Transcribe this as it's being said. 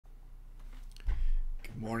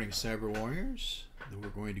Morning, Cyber Warriors. We're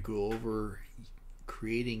going to go over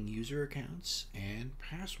creating user accounts and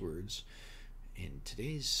passwords in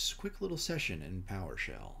today's quick little session in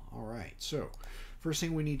PowerShell. Alright, so first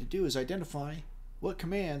thing we need to do is identify what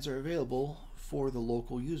commands are available for the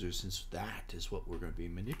local user, since that is what we're going to be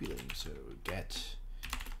manipulating. So get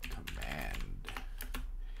command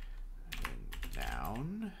and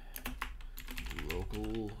noun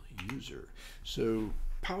local user. So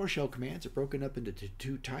PowerShell commands are broken up into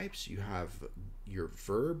two types. You have your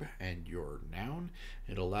verb and your noun.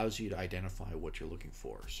 It allows you to identify what you're looking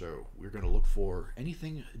for. So we're going to look for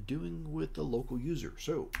anything doing with the local user.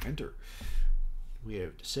 So enter. We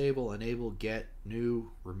have disable, enable, get,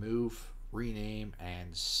 new, remove, rename,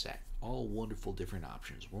 and set. All wonderful different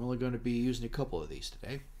options. We're only going to be using a couple of these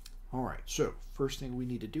today. Alright, so first thing we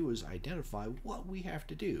need to do is identify what we have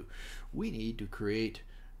to do. We need to create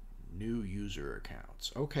new user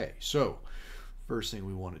accounts. Okay, so first thing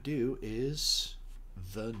we want to do is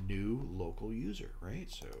the new local user, right?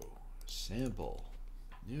 So simple,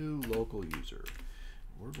 new local user.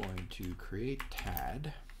 We're going to create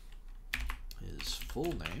Tad. His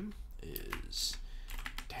full name is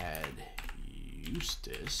Tad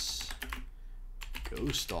Eustace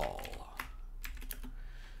Ghostall.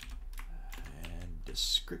 And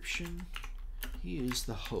description, he is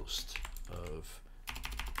the host of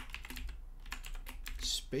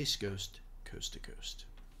Space Ghost Coast to Coast.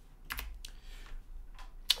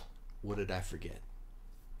 What did I forget?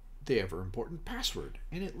 The ever important password,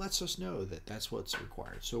 and it lets us know that that's what's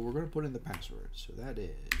required. So we're going to put in the password. So that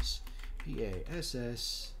is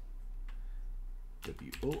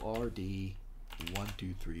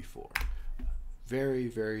PASSWORD1234. Very,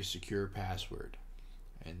 very secure password,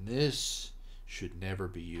 and this should never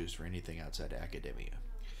be used for anything outside academia.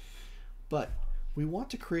 But we want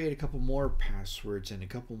to create a couple more passwords and a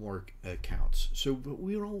couple more accounts. But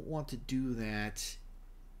we don't want to do that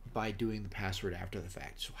by doing the password after the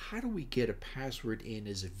fact. So how do we get a password in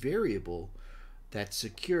as a variable that's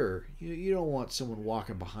secure? You don't want someone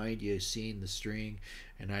walking behind you, seeing the string,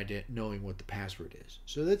 and knowing what the password is.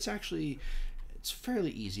 So that's actually, it's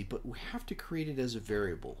fairly easy, but we have to create it as a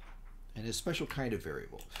variable, and a special kind of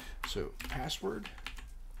variable. So password,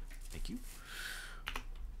 thank you.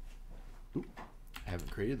 Oop. I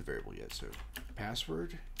haven't created the variable yet, so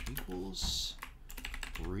password equals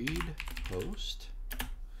read host.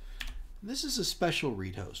 And this is a special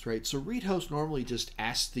read host, right? So read host normally just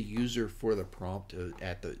asks the user for the prompt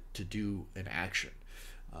to do an action.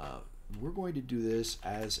 We're going to do this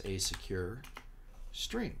as a secure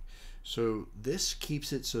string. So this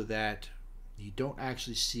keeps it so that you don't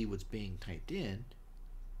actually see what's being typed in,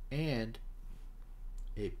 and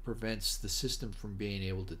it prevents the system from being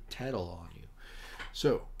able to tattle on you.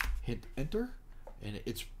 So hit enter, and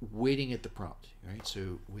it's waiting at the prompt, right?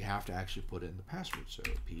 So we have to actually put in the password. So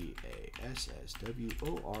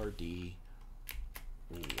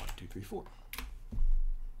PASSWORD1234.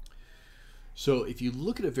 So if you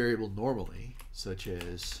look at a variable normally, such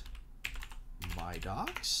as my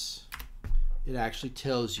docs, it actually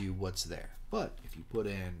tells you what's there. But if you put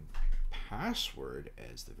in password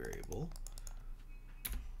as the variable,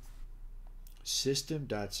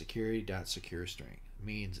 system.security.secureString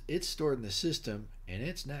means it's stored in the system, and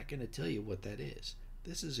it's not going to tell you what that is.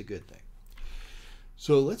 This is a good thing.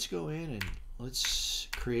 So let's go in and let's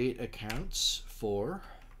create accounts for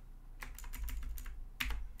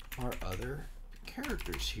our other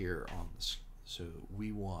characters here on this. So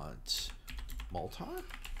we want Maltar.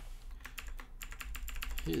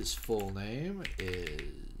 His full name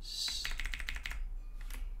is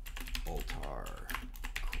Maltar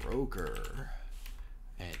Croker,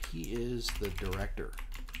 and he is the director.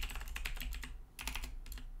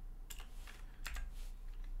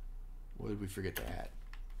 What did we forget to add?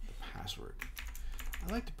 The password.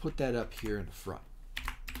 I like to put that up here in the front.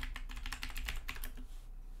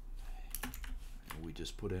 And we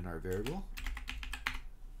just put in our variable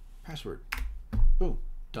password. Boom,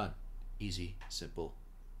 done. Easy, simple.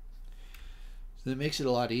 So that makes it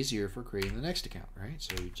a lot easier for creating the next account, right?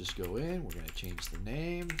 So we just go in, we're going to change the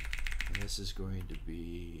name, and this is going to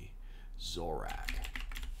be Zorak.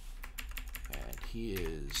 And he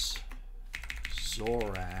is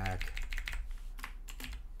Zorak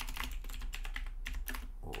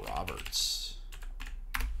Roberts.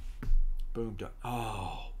 Boom, done.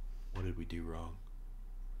 Oh, what did we do wrong?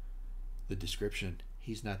 The description.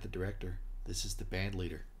 He's not the director. This is the band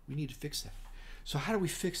leader. We need to fix that. So how do we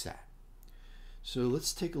fix that? So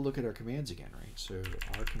let's take a look at our commands again, right? So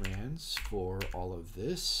our commands for all of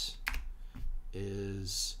this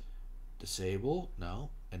is disable, no.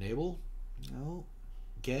 Enable, no.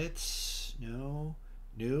 Get, no.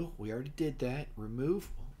 New, we already did that. Remove,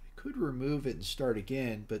 well, we could remove it and start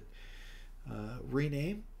again, but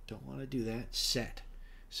rename, don't want to do that. Set.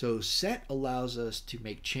 So set allows us to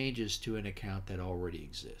make changes to an account that already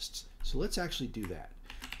exists. So let's actually do that.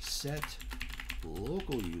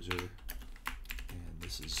 Set-LocalUser, and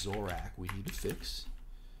this is Zorak we need to fix.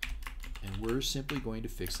 And we're simply going to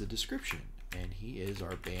fix the description. And he is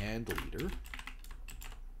our band leader,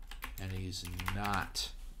 and he's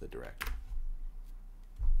not the director.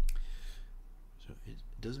 So it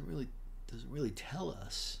doesn't really tell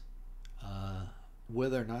us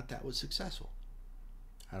whether or not that was successful.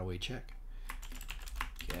 How do we check?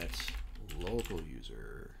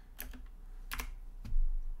 Get-LocalUser.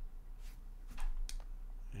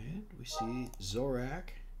 And we see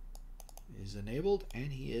Zorak is enabled,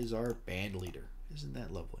 and he is our band leader. Isn't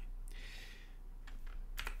that lovely?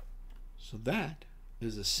 So that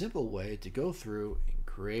is a simple way to go through and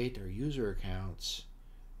create our user accounts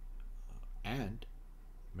and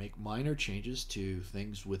make minor changes to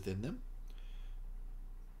things within them.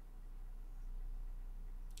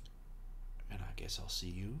 And I guess I'll see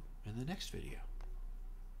you in the next video.